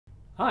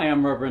Hi,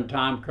 I'm Reverend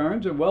Tom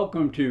Kearns, and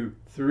welcome to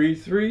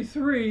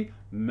 333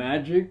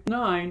 Magic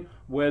 9,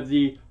 where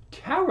the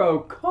tarot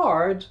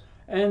cards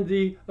and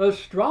the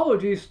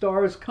astrology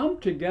stars come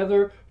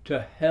together to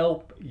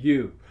help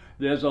you.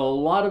 There's a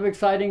lot of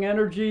exciting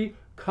energy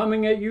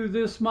coming at you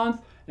this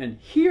month, and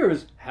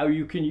here's how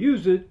you can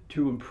use it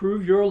to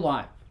improve your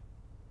life.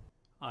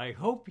 I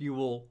hope you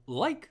will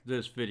like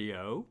this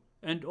video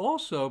and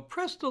also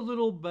press the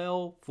little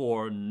bell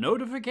for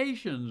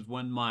notifications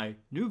when my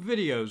new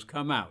videos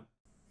come out.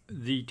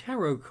 The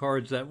tarot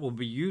cards that will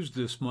be used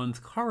this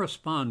month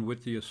correspond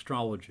with the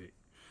astrology.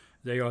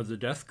 They are the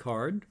Death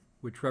card,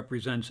 which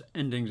represents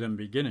endings and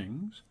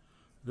beginnings,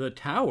 the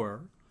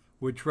Tower,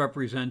 which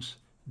represents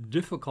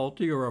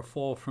difficulty or a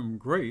fall from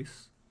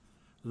grace,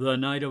 the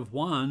Knight of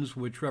Wands,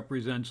 which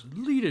represents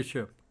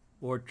leadership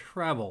or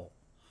travel,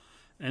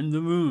 and the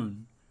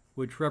Moon,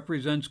 which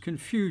represents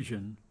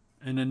confusion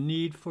and a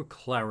need for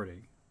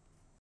clarity.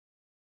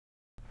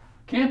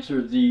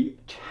 Cancer, the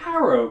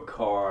tarot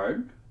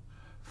card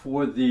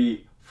for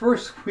the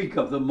first week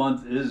of the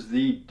month is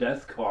the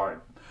Death card.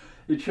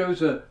 It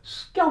shows a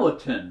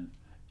skeleton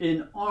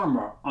in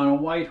armor on a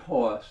white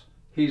horse.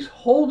 He's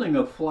holding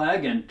a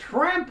flag and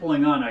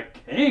trampling on a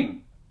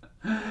king.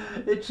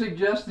 It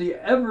suggests the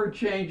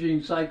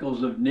ever-changing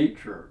cycles of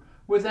nature,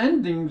 with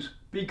endings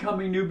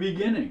becoming new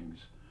beginnings.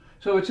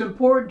 So it's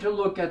important to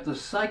look at the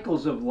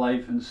cycles of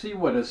life and see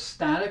what is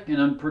static and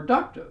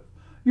unproductive.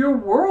 Your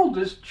world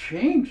is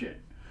changing,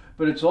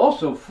 but it's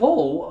also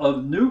full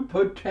of new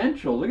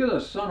potential. Look at the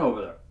sun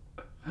over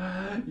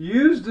there.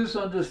 Use this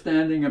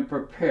understanding and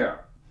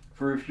prepare,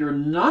 for if you're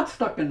not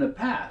stuck in the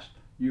past,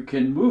 you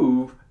can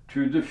move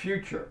to the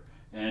future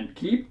and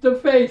keep the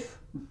faith.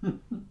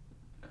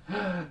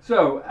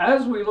 So,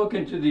 as we look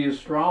into the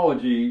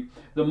astrology,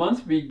 the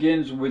month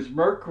begins with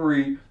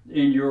Mercury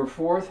in your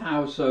 4th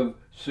house of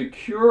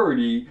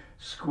security,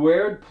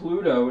 squared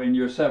Pluto in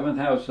your 7th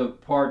house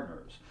of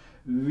partners.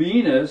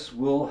 Venus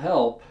will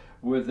help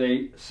with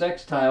a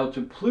sextile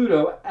to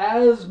Pluto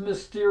as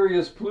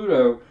mysterious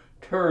Pluto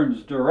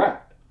turns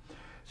direct.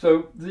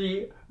 So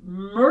the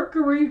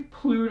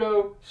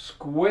Mercury-Pluto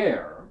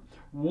square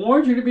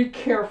warns you to be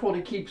careful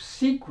to keep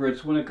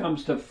secrets when it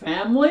comes to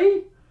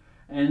family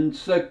and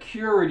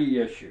security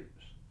issues.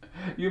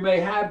 You may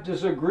have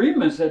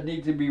disagreements that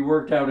need to be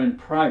worked out in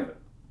private.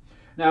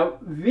 Now,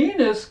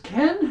 Venus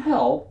can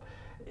help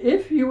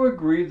if you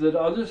agree that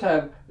others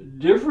have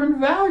different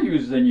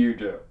values than you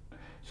do.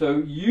 So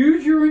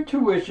use your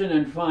intuition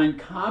and find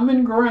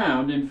common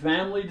ground in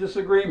family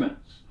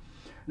disagreements.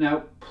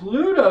 Now,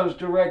 Pluto's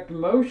direct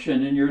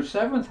motion in your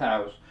 7th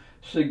house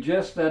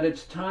suggests that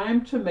it's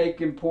time to make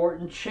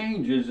important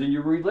changes in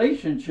your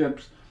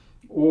relationships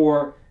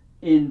or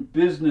in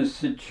business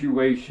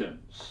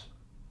situations.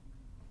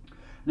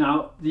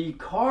 Now, the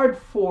card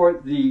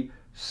for the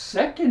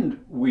 2nd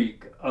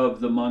week of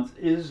the month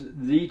is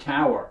the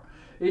Tower.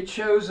 It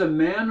shows a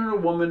man and a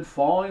woman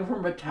falling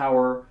from a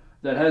tower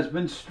that has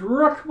been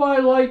struck by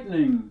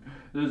lightning.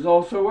 There's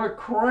also a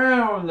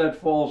crown that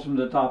falls from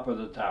the top of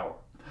the tower.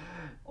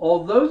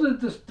 Although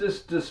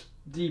this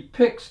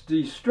depicts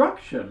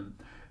destruction,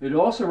 it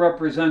also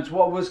represents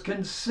what was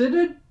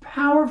considered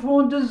powerful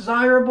and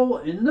desirable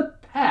in the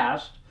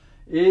past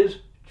is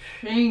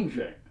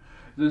changing.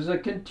 There's a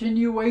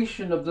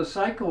continuation of the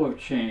cycle of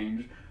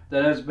change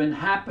that has been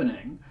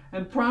happening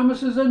and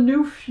promises a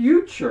new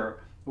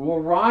future that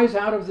will rise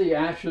out of the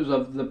ashes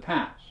of the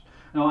past.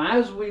 Now,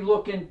 as we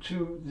look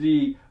into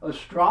the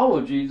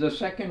astrology, the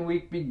 2nd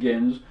week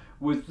begins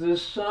with the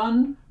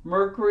Sun,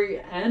 Mercury,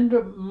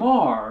 and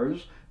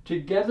Mars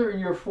together in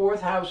your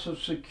 4th house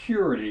of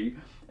security,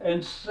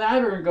 and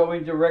Saturn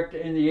going direct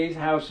in the 8th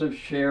house of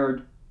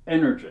shared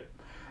energy.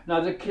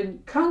 Now, the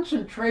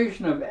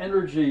concentration of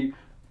energy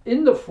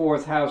in the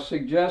 4th house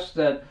suggests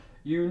that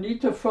you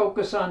need to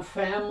focus on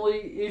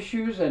family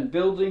issues and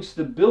building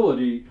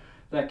stability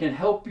that can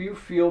help you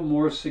feel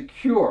more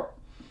secure.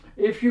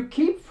 If you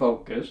keep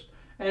focused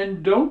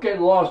and don't get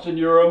lost in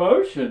your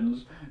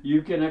emotions,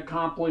 you can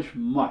accomplish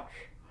much.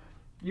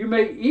 You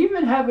may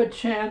even have a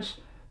chance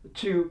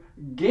to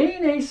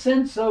gain a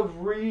sense of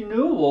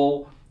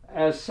renewal,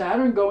 as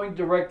Saturn going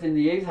direct in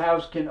the 8th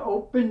house can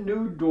open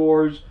new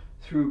doors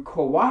through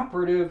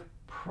cooperative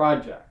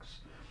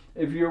projects.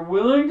 If you're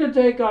willing to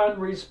take on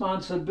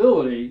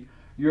responsibility,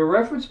 your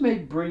efforts may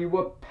bring you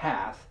a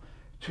path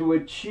to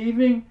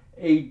achieving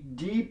a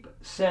deep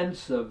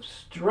sense of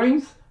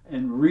strength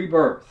and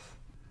rebirth.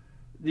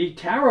 The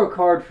tarot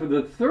card for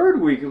the 3rd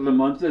week of the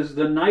month is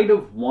the Knight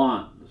of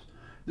Wands.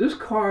 This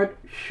card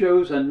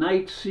shows a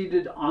knight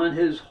seated on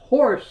his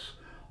horse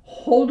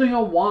holding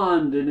a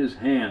wand in his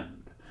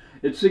hand.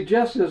 It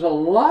suggests there's a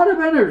lot of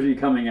energy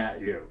coming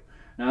at you.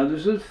 Now,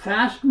 this is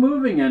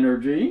fast-moving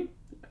energy,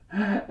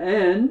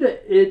 and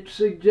it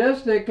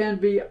suggests there can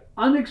be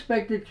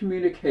unexpected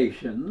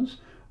communications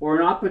or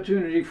an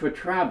opportunity for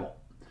travel.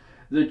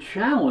 The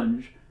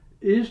challenge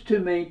is to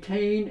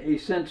maintain a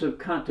sense of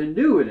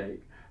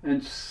continuity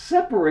and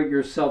separate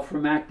yourself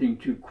from acting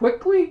too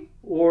quickly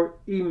or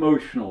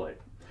emotionally.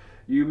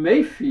 You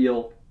may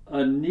feel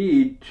a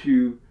need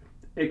to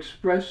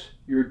express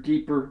your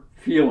deeper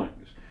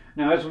feelings.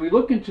 Now, as we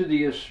look into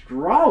the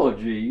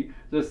astrology,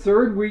 the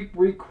third week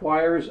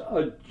requires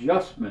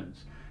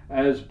adjustments,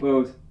 as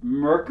both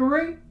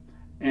Mercury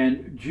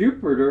and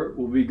Jupiter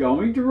will be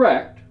going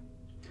direct,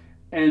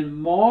 and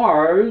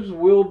Mars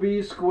will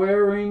be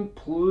squaring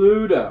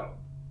Pluto.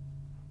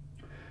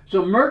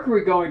 So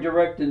Mercury going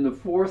direct in the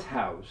fourth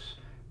house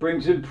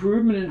brings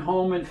improvement in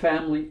home and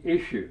family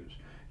issues.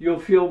 You'll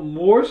feel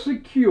more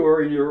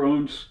secure in your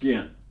own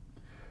skin.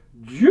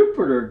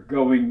 Jupiter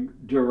going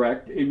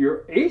direct in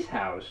your eighth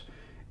house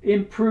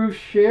improves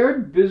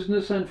shared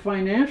business and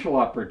financial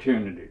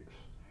opportunities.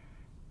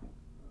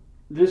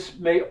 This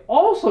may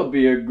also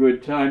be a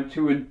good time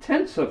to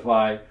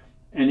intensify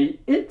any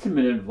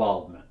intimate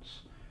involvements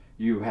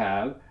you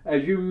have,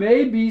 as you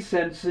may be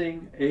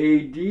sensing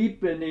a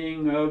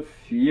deepening of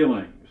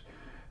feelings.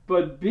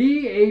 But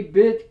be a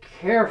bit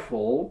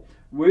careful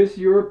with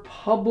your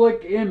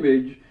public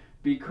image,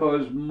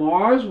 because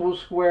Mars will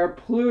square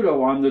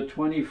Pluto on the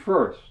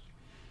 21st.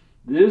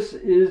 This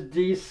is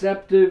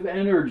deceptive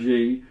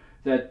energy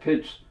that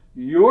pits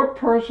your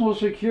personal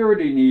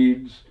security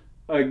needs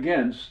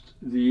against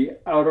the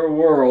outer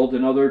world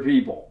and other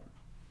people.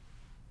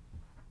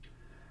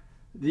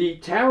 The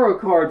tarot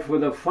card for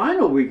the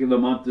final week of the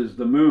month is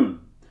the moon.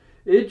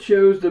 It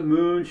shows the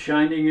moon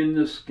shining in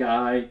the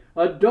sky,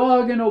 a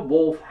dog and a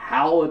wolf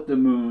howl at the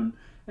moon,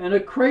 and a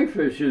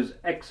crayfish is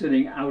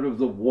exiting out of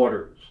the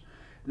waters.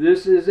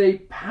 This is a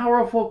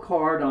powerful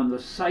card on the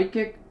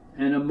psychic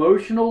and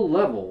emotional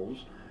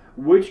levels,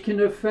 which can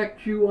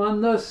affect you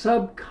on the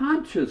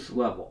subconscious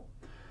level.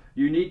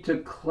 You need to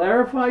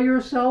clarify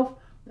yourself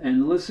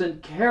and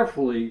listen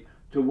carefully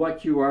to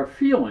what you are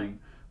feeling,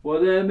 for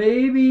there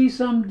may be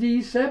some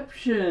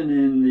deception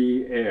in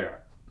the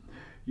air.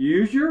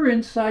 Use your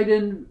insight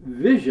and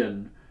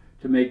vision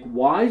to make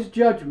wise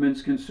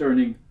judgments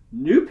concerning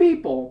new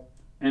people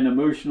and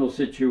emotional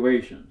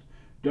situations.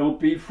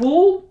 Don't be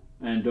fooled,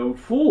 and don't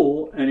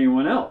fool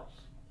anyone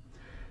else.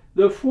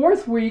 The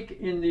fourth week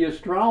in the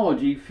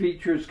astrology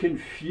features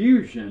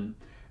confusion,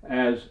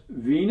 as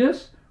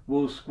Venus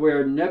will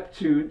square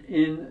Neptune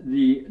in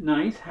the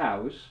ninth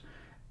house,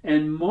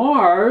 and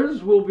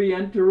Mars will be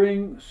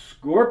entering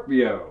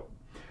Scorpio.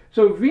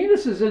 So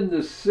Venus is in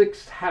the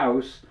sixth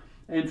house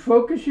and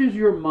focuses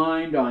your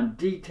mind on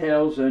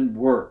details and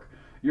work.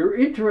 You're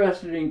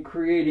interested in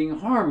creating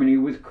harmony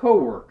with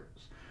coworkers.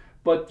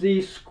 But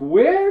the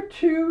square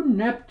to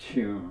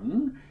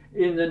Neptune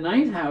in the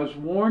ninth house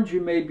warns you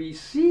may be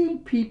seeing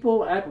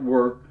people at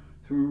work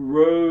through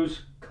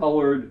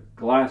rose-colored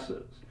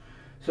glasses.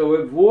 So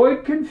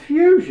avoid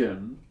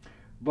confusion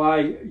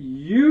by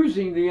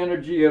using the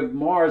energy of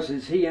Mars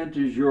as he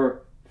enters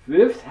your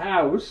fifth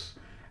house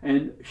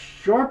and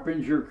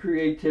sharpens your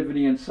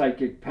creativity and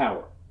psychic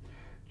power.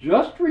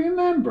 Just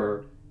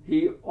remember,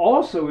 he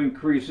also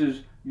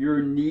increases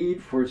your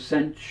need for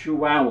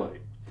sensuality.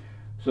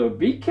 So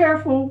be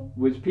careful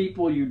with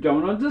people you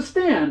don't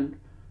understand,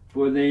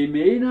 for they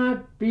may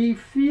not be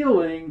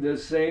feeling the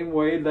same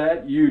way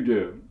that you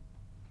do.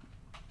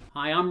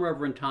 Hi, I'm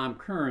Reverend Tom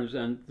Kearns,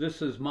 and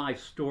this is my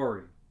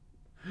story.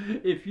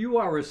 If you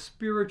are a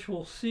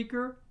spiritual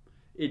seeker,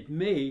 it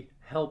may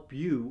help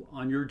you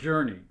on your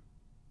journey.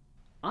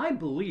 I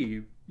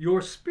believe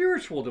your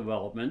spiritual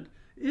development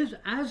is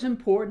as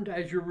important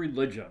as your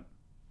religion.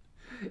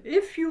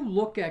 If you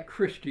look at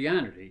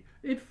Christianity,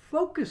 it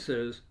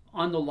focuses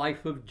on the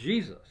life of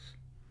Jesus.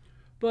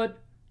 But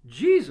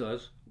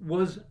Jesus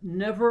was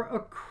never a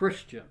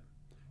Christian.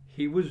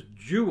 He was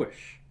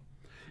Jewish.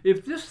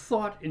 If this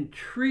thought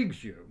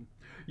intrigues you,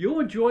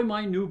 you'll enjoy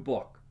my new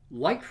book,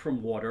 Light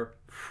from Water,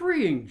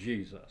 Freeing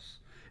Jesus.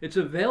 It's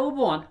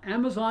available on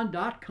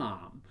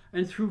Amazon.com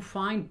and through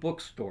fine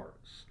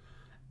bookstores.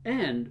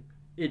 And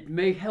it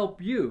may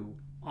help you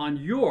on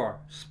your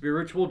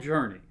spiritual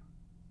journey.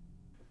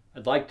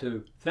 I'd like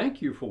to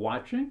thank you for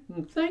watching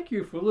and thank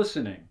you for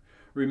listening.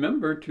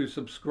 Remember to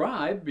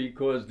subscribe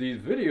because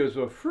these videos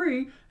are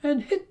free,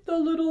 and hit the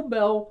little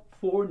bell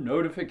for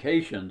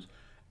notifications.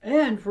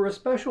 And for a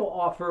special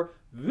offer,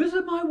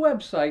 visit my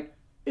website,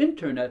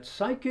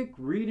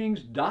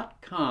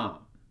 internetpsychicreadings.com.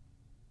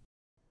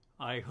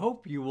 I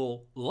hope you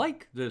will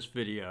like this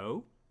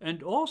video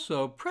and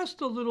also press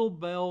the little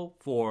bell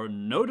for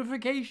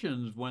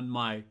notifications when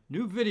my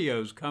new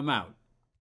videos come out.